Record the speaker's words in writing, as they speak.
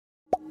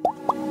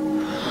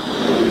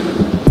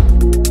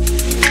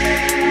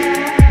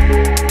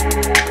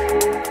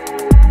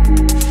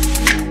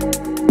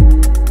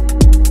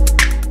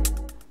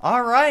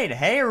Alright,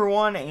 hey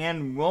everyone,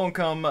 and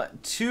welcome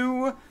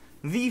to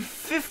the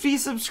 50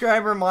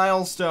 subscriber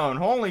milestone.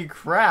 Holy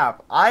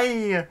crap.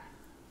 I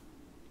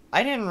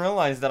didn't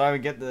realize that I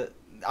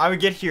would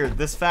get here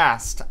this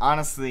fast,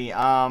 honestly.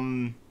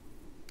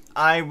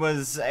 I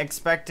was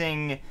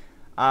expecting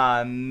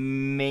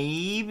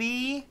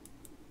maybe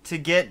to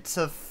get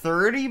to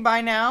 30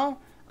 by now.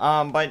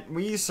 But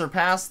we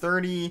surpassed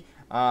 30.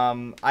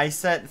 I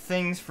set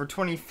things for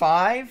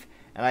 25.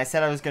 And I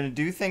said I was going to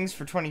do things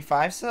for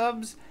 25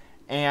 subs,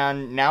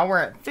 and now we're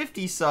at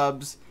 50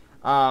 subs,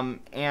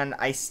 and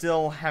I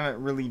still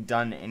haven't really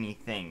done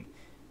anything.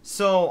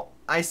 So,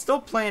 I still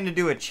plan to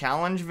do a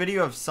challenge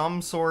video of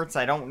some sorts.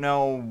 I don't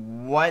know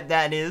what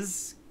that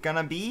is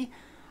gonna be,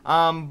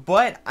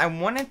 but I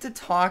wanted to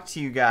talk to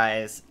you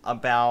guys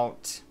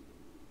about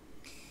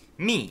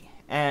me,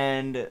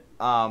 and,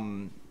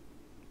 kind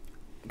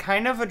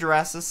of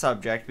address a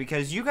subject,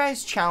 because you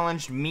guys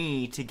challenged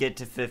me to get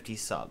to 50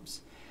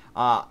 subs.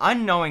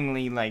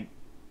 Unknowingly, like,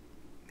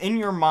 in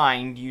your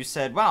mind, you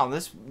said, wow,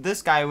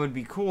 this guy would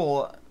be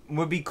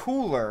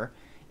cooler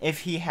if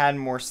he had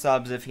more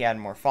subs, if he had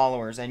more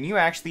followers, and you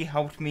actually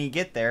helped me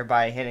get there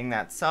by hitting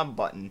that sub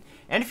button.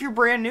 And if you're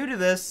brand new to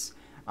this,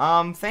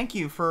 thank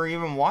you for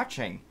even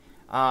watching.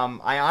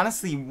 I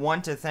honestly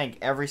want to thank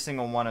every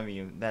single one of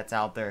you that's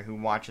out there who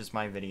watches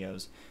my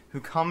videos, who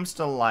comes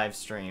to live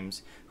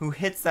streams, who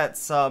hits that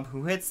sub,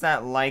 who hits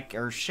that like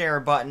or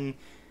share button.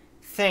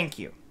 Thank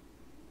you.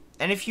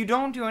 And if you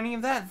don't do any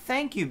of that,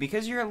 thank you,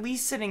 because you're at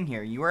least sitting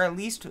here. You are at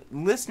least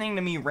listening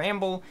to me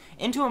ramble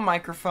into a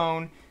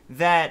microphone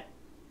that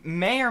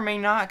may or may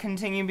not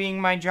continue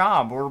being my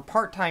job or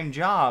part-time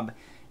job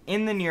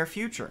in the near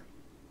future.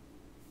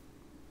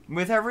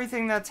 With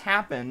everything that's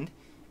happened,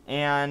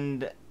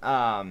 and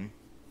I'll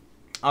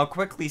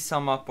quickly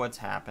sum up what's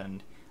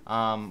happened.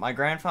 My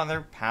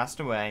grandfather passed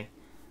away,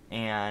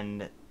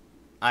 and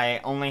I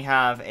only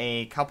have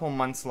a couple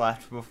months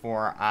left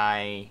before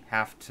I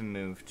have to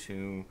move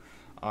to,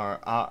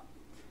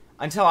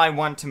 until I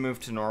want to move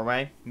to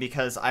Norway,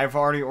 because I've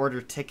already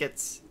ordered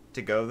tickets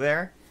to go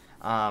there,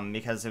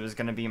 because it was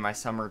going to be my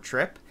summer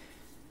trip.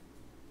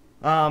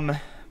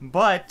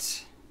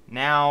 But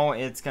now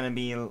it's going to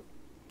be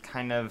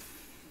kind of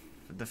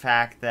the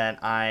fact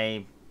that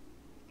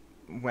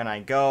when I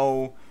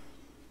go,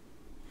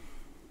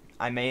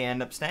 I may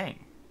end up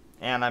staying,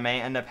 and I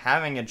may end up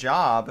having a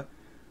job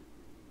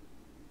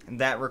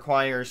that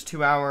requires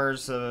 2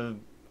 hours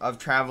of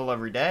travel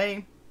every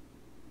day.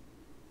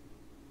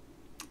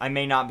 I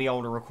may not be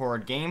able to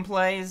record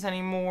gameplays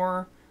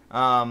anymore.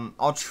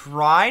 I'll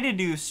try to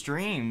do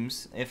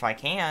streams if I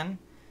can,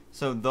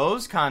 so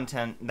that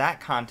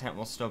content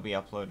will still be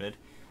uploaded.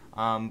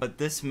 But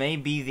this may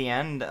be the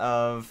end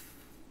of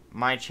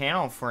my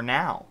channel for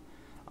now.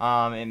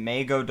 It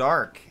may go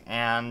dark,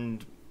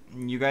 and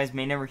you guys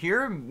may never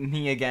hear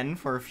me again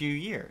for a few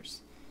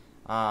years.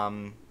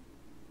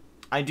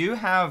 I do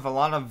have a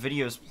lot of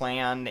videos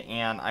planned,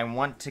 and I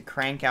want to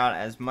crank out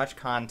as much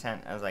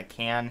content as I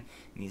can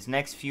in these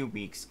next few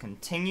weeks.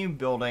 Continue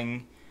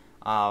building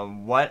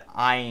what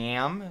I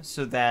am,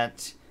 so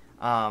that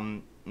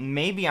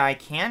maybe I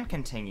can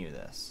continue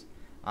this.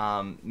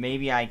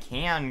 Maybe I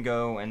can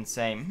go and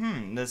say,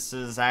 this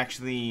is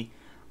actually,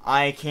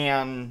 I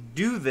can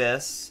do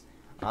this,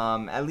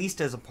 at least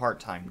as a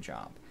part-time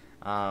job.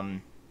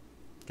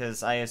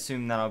 Because I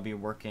assume that I'll be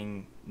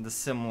working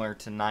similar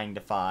to 9 to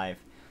 5.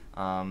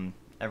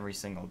 Every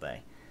single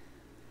day.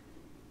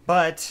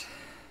 But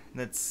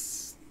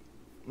that's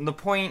the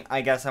point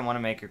I guess I want to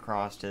make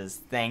across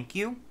is thank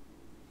you.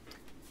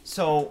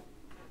 So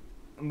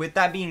with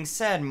that being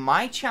said,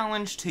 my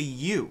challenge to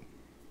you,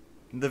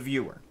 the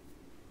viewer,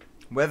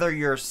 whether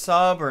you're a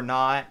sub or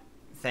not,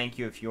 thank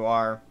you if you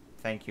are,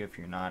 thank you if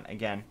you're not.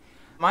 Again,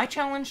 my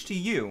challenge to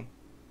you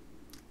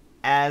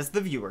as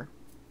the viewer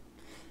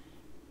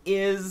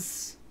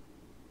is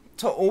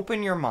to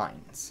open your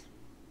minds,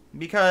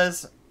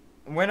 because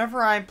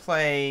whenever I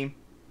play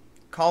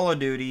Call of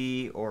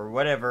Duty or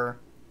whatever,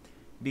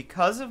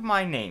 because of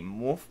my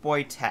name,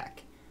 Wolfboy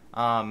Tech,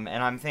 and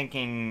I'm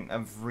thinking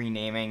of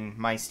renaming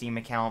my Steam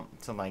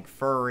account to like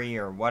Furry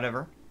or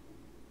whatever,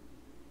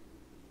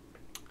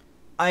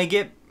 it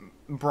gets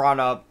brought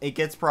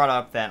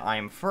up that I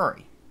am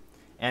furry,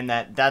 and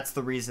that's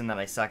the reason that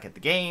I suck at the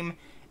game,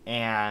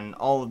 and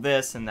all of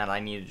this, and that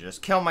I need to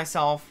just kill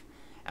myself,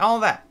 and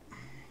all that.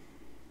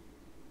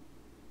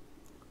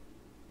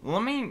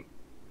 Let me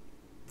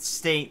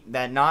state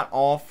that not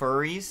all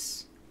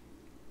furries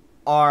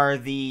are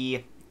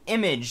the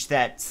image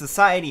that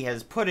society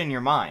has put in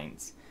your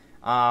minds.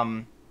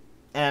 And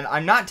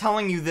I'm not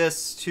telling you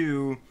this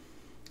to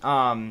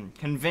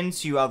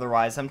convince you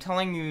otherwise. I'm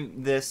telling you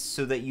this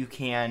so that you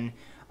can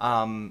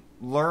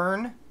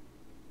learn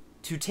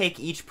to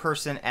take each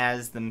person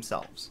as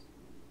themselves.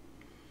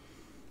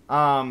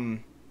 I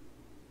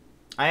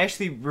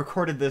actually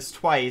recorded this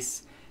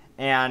twice,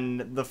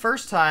 and the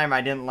first time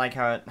I didn't like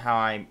how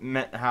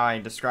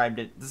I described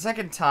it. The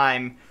second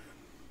time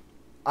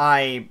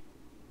I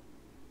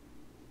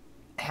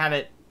had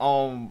it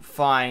all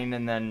fine,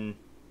 and then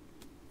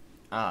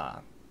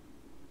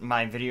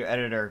my video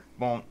editor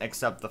won't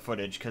accept the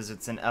footage because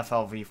it's in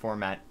FLV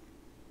format,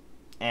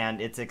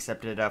 and it's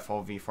accepted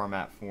FLV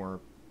format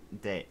for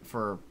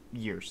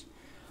years.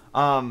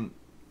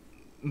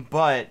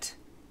 But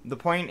the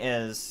point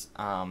is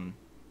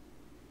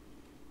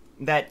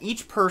that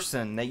each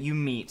person that you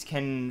meet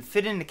can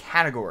fit into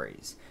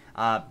categories: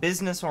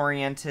 business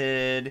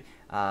oriented,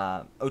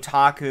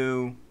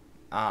 otaku,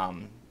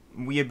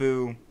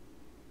 weeaboo,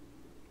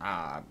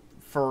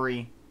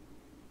 furry,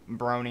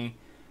 brony.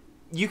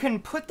 You can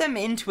put them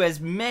into as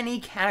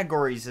many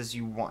categories as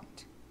you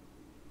want.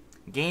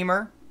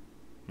 Gamer,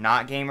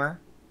 not gamer,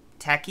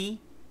 techie,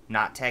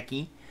 not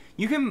techie.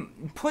 You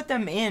can put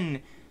them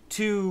in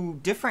to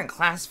different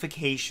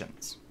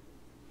classifications.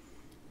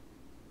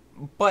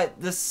 But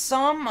the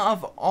sum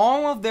of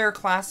all of their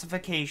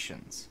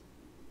classifications,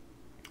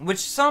 which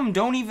some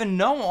don't even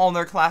know all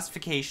their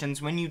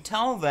classifications when you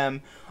tell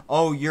them,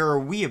 oh, you're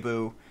a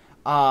weeaboo,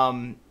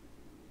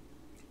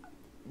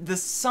 the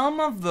sum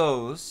of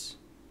those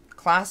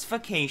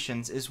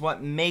classifications is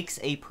what makes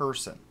a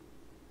person.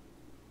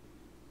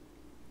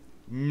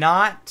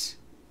 Not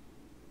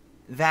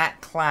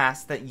that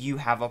class that you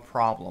have a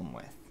problem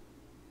with.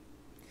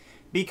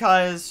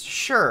 Because,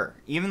 sure,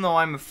 even though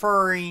I'm a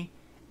furry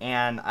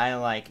and I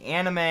like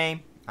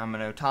anime, I'm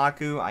an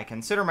otaku. I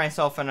consider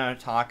myself an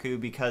otaku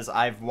because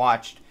I've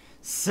watched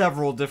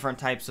several different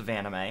types of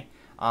anime.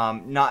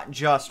 Not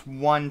just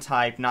one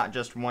type, not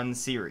just one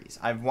series.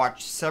 I've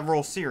watched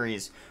several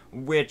series,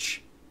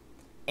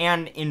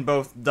 and in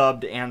both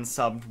dubbed and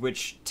subbed,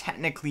 which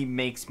technically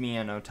makes me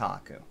an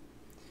otaku.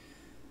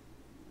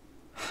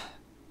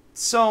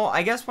 So,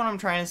 I guess what I'm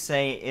trying to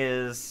say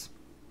is,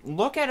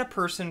 look at a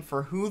person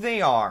for who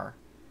they are,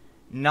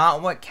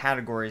 not what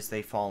categories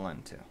they fall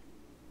into.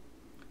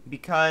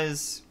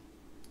 Because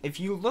if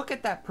you look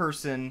at that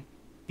person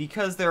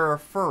because they're a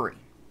furry,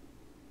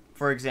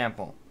 for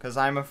example, because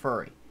I'm a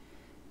furry.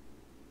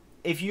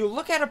 If you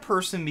look at a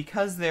person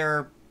because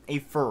they're a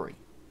furry,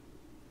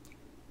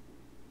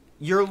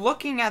 you're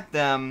looking at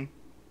them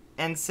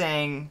and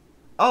saying,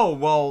 oh,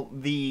 well,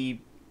 the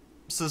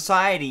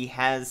society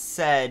has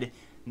said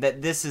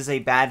that this is a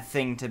bad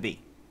thing to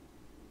be.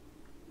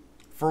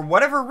 For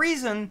whatever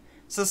reason,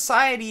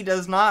 society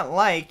does not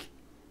like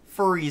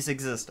furries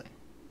existing.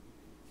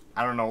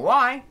 I don't know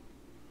why.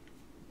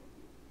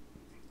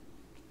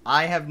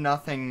 I have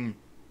nothing...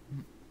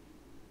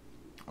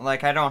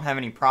 Like, I don't have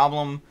any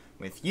problem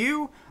with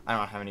you. I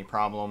don't have any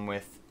problem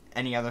with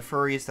any other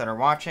furries that are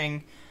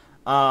watching.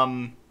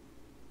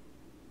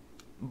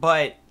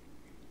 But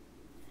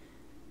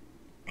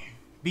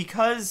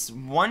because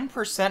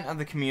 1% of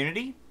the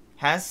community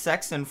has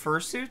sex in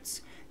fursuits,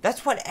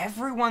 that's what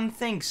everyone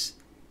thinks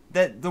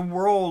that the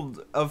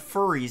world of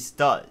furries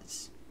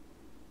does.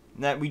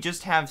 That we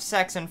just have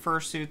sex in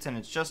fursuits and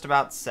it's just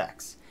about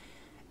sex.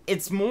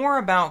 It's more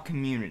about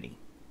community.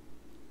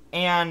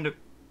 And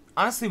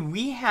honestly,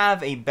 we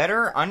have a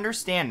better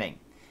understanding.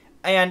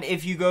 And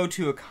if you go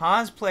to a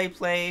cosplay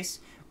place,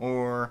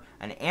 or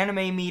an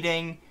anime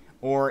meeting,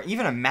 or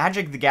even a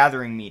Magic the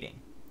Gathering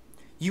meeting,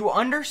 you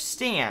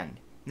understand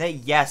that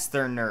yes,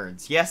 they're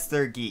nerds, yes,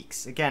 they're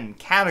geeks. Again,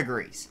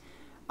 categories.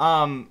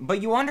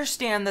 But you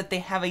understand that they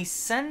have a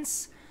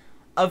sense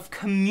of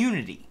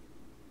community,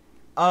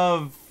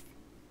 of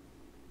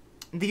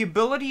the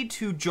ability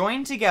to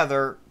join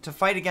together to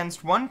fight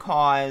against one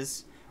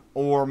cause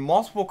or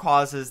multiple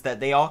causes that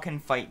they all can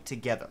fight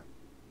together.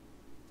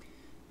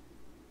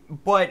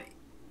 But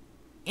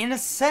in a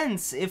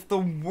sense, if the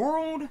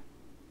world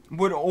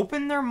would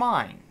open their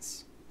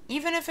minds,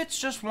 even if it's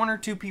just one or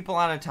two people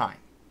at a time,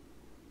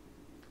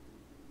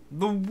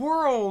 the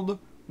world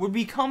would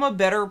become a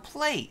better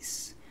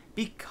place,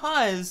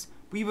 because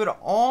we would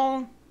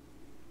all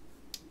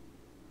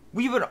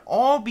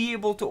be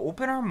able to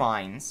open our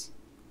minds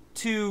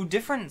to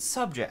different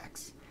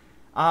subjects.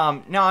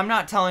 Now, I'm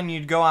not telling you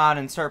to go out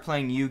and start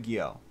playing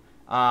Yu-Gi-Oh!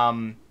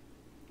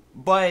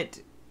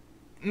 But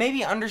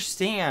maybe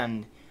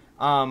understand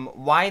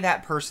why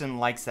that person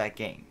likes that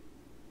game.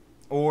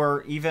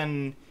 Or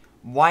even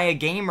why a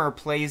gamer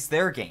plays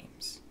their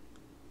games.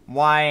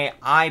 Why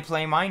I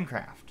play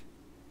Minecraft.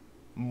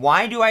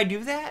 Why do I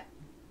do that?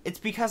 It's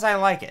because I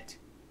like it.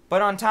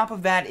 But on top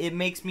of that, it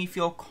makes me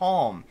feel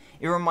calm.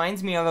 It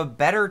reminds me of a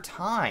better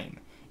time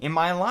in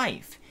my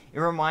life. It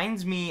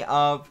reminds me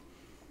of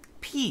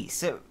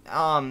peace. It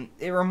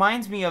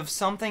reminds me of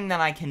something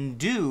that I can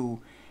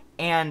do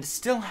and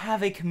still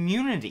have a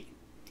community.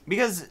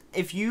 Because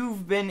if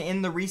you've been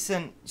in the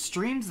recent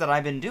streams that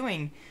I've been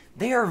doing,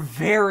 they are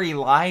very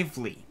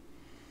lively.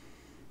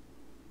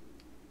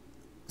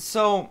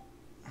 So,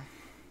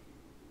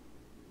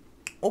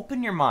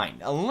 open your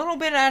mind a little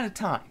bit at a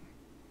time.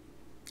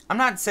 I'm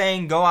not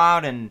saying go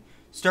out and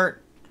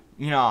start,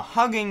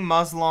 hugging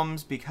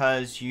Muslims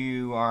because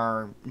you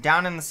are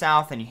down in the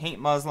South and you hate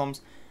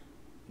Muslims.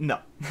 No.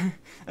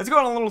 That's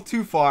going a little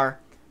too far,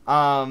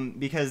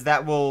 because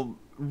that will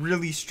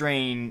really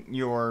strain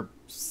your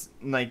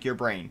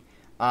brain.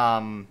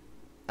 And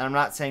I'm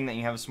not saying that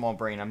you have a small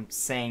brain. I'm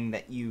saying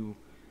that you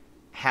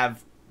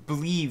have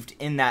believed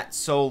in that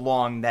so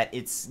long that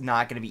it's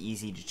not going to be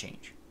easy to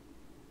change.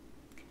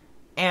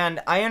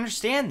 And I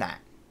understand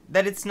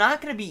that it's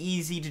not going to be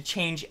easy to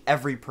change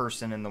every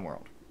person in the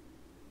world.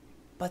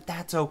 But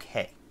that's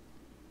okay.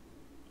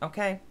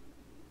 Okay?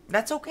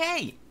 That's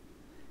okay.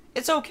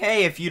 It's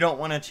okay if you don't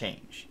want to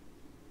change.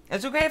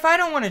 It's okay if I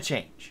don't want to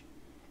change.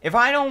 If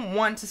I don't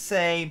want to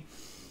say,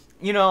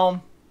 you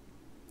know,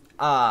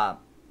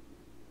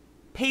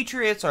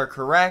 patriots are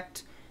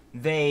correct,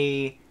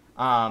 they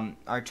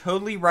are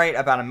totally right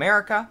about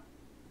America,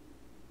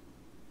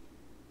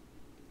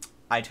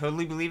 I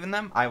totally believe in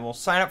them, I will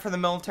sign up for the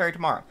military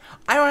tomorrow.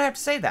 I don't have to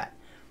say that.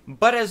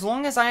 But as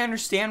long as I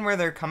understand where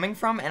they're coming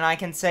from and I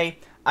can say,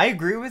 I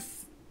agree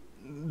with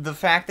the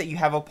fact that you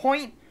have a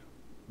point,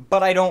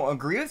 but I don't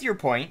agree with your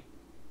point.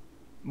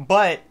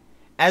 But,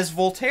 as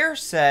Voltaire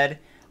said,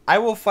 I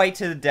will fight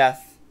to the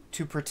death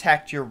to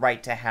protect your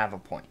right to have a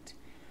point.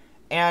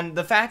 And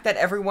the fact that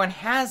everyone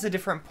has a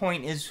different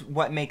point is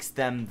what makes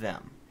them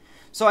them.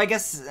 So I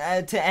guess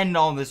to end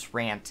all this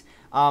rant,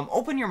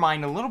 open your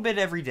mind a little bit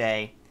every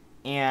day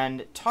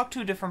and talk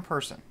to a different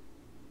person.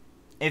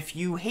 If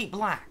you hate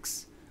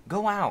blacks,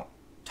 go out,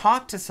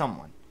 talk to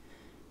someone,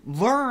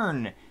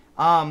 learn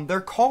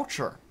their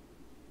culture.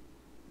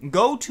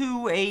 Go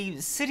to a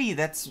city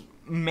that's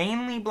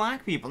mainly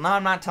black people. Now,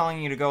 I'm not telling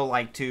you to go,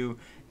 like, to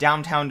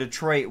downtown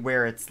Detroit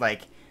where it's,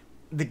 like,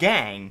 the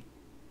gang.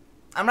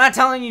 I'm not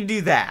telling you to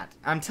do that.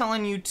 I'm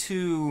telling you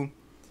to,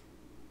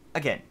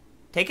 again,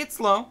 take it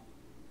slow.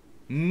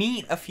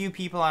 Meet a few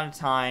people at a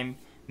time.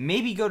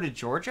 Maybe go to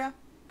Georgia,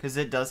 because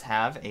it does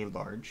have a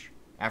large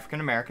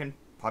African-American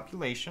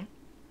population.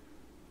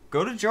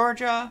 Go to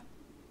Georgia.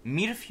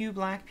 Meet a few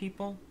black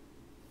people.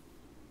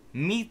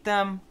 Meet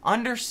them,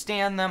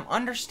 understand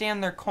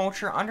their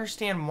culture,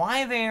 understand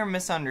why they are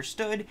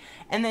misunderstood,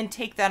 and then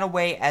take that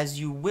away as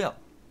you will.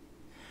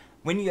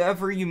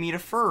 Whenever you meet a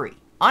furry,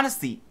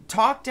 honestly,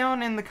 talk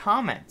down in the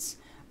comments.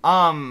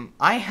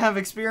 I have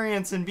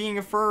experience in being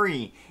a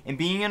furry, and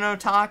being an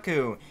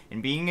otaku,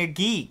 and being a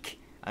geek,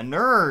 a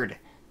nerd.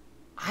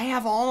 I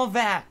have all of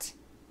that.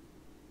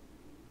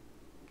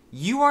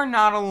 You are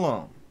not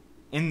alone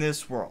in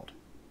this world.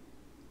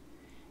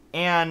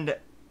 And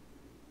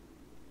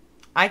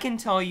I can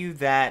tell you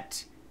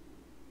that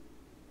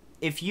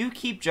if you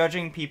keep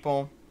judging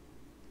people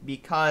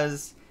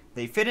because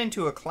they fit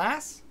into a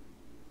class,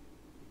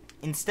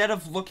 instead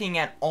of looking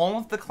at all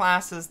of the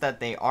classes that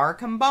they are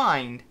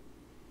combined,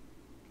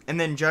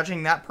 and then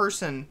judging that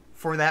person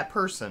for that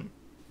person,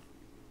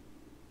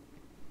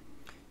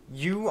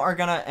 you are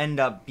going to end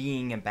up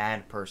being a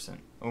bad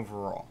person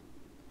overall.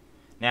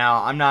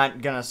 Now, I'm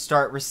not going to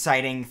start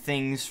reciting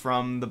things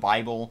from the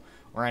Bible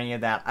or any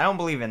of that. I don't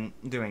believe in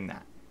doing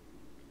that.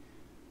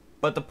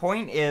 But the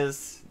point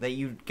is that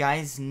you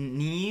guys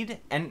need,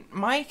 and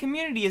my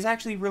community is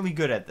actually really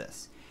good at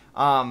this.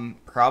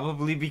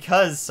 Probably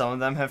because some of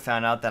them have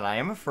found out that I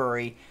am a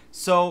furry,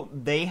 so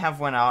they have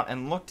went out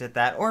and looked at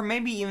that, or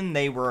maybe even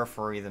they were a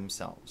furry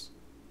themselves,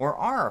 or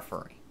are a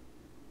furry.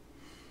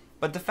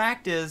 But the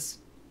fact is,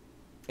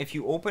 if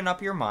you open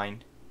up your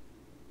mind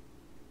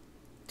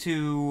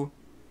to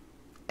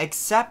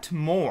accept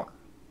more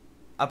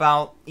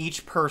about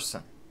each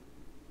person,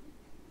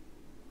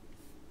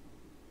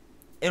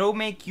 it'll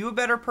make you a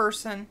better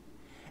person,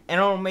 and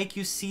it'll make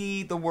you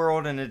see the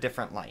world in a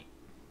different light.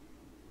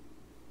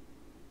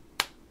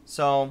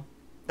 So,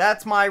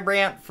 that's my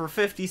rant for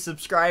 50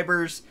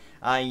 subscribers.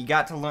 You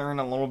got to learn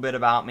a little bit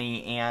about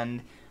me,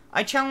 and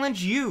I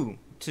challenge you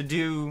to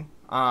do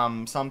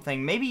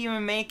something. Maybe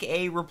even make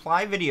a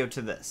reply video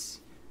to this.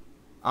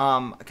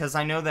 Because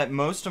I know that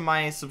most of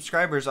my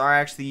subscribers are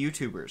actually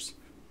YouTubers.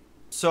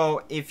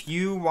 So, if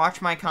you watch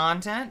my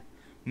content,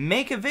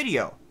 make a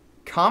video.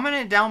 Comment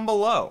it down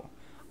below.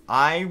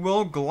 I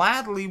will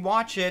gladly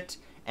watch it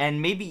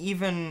and maybe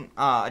even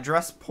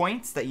address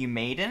points that you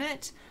made in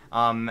it.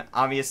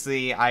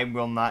 Obviously, I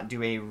will not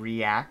do a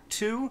react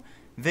to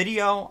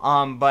video,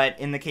 but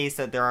in the case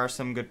that there are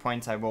some good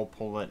points, I will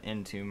pull it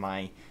into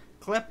my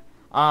clip.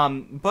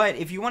 But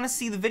if you want to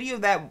see the video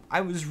that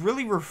I was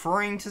really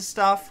referring to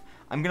stuff,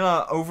 I'm going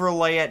to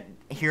overlay it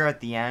here at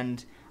the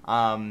end,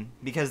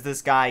 because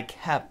this guy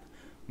kept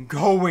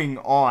going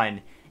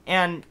on.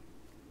 And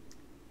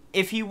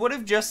if he would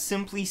have just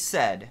simply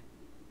said,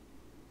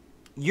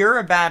 "You're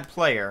a bad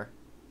player,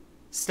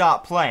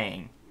 stop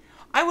playing,"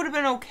 I would have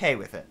been okay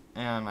with it.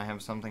 And I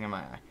have something in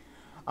my eye.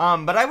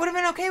 But I would have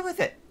been okay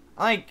with it.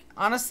 Like,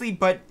 honestly,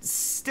 but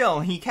still,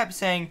 he kept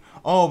saying,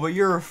 "Oh, but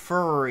you're a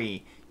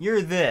furry,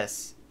 you're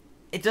this."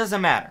 It doesn't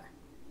matter.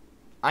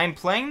 I'm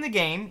playing the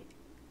game,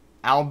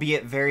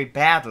 albeit very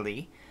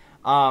badly,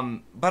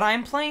 but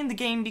I'm playing the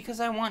game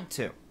because I want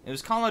to. It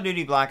was Call of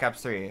Duty Black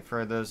Ops 3,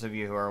 for those of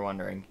you who are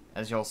wondering,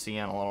 as you'll see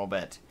in a little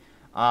bit.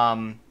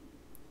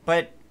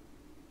 But,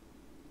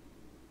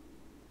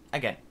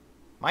 again,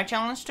 my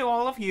challenge to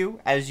all of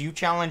you, as you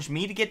challenged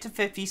me to get to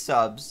 50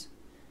 subs,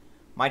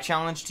 my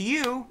challenge to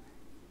you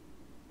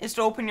is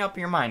to open up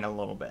your mind a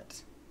little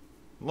bit.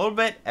 A little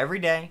bit every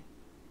day.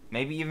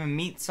 Maybe even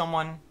meet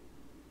someone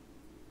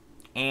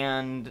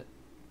and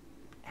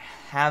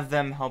have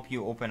them help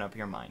you open up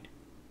your mind.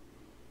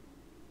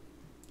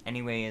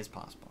 Any way is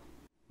possible.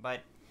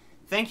 But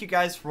thank you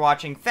guys for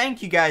watching.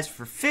 Thank you guys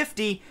for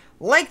 50.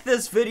 Like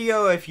this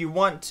video if you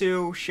want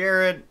to.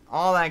 Share it.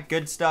 All that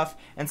good stuff.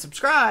 And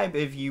subscribe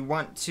if you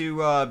want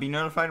to be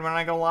notified when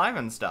I go live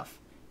and stuff.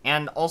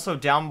 And also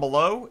down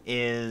below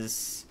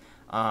is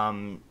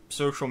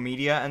social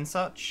media and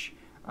such.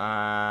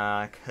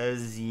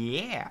 'Cause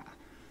yeah.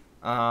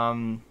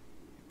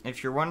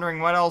 If you're wondering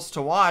what else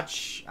to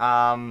watch,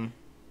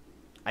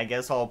 I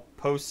guess I'll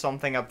post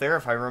something up there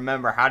if I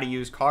remember how to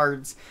use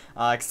cards.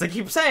 'Cause I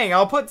keep saying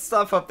I'll put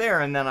stuff up there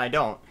and then I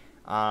don't.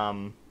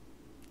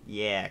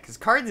 Yeah, because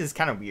cards is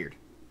kind of weird.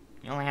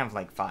 You only have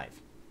like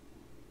 5.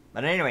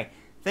 But anyway,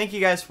 thank you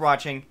guys for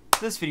watching.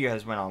 This video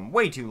has went on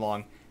way too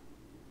long.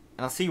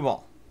 And I'll see you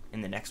all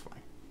in the next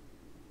one.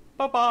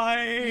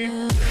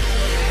 Bye-bye!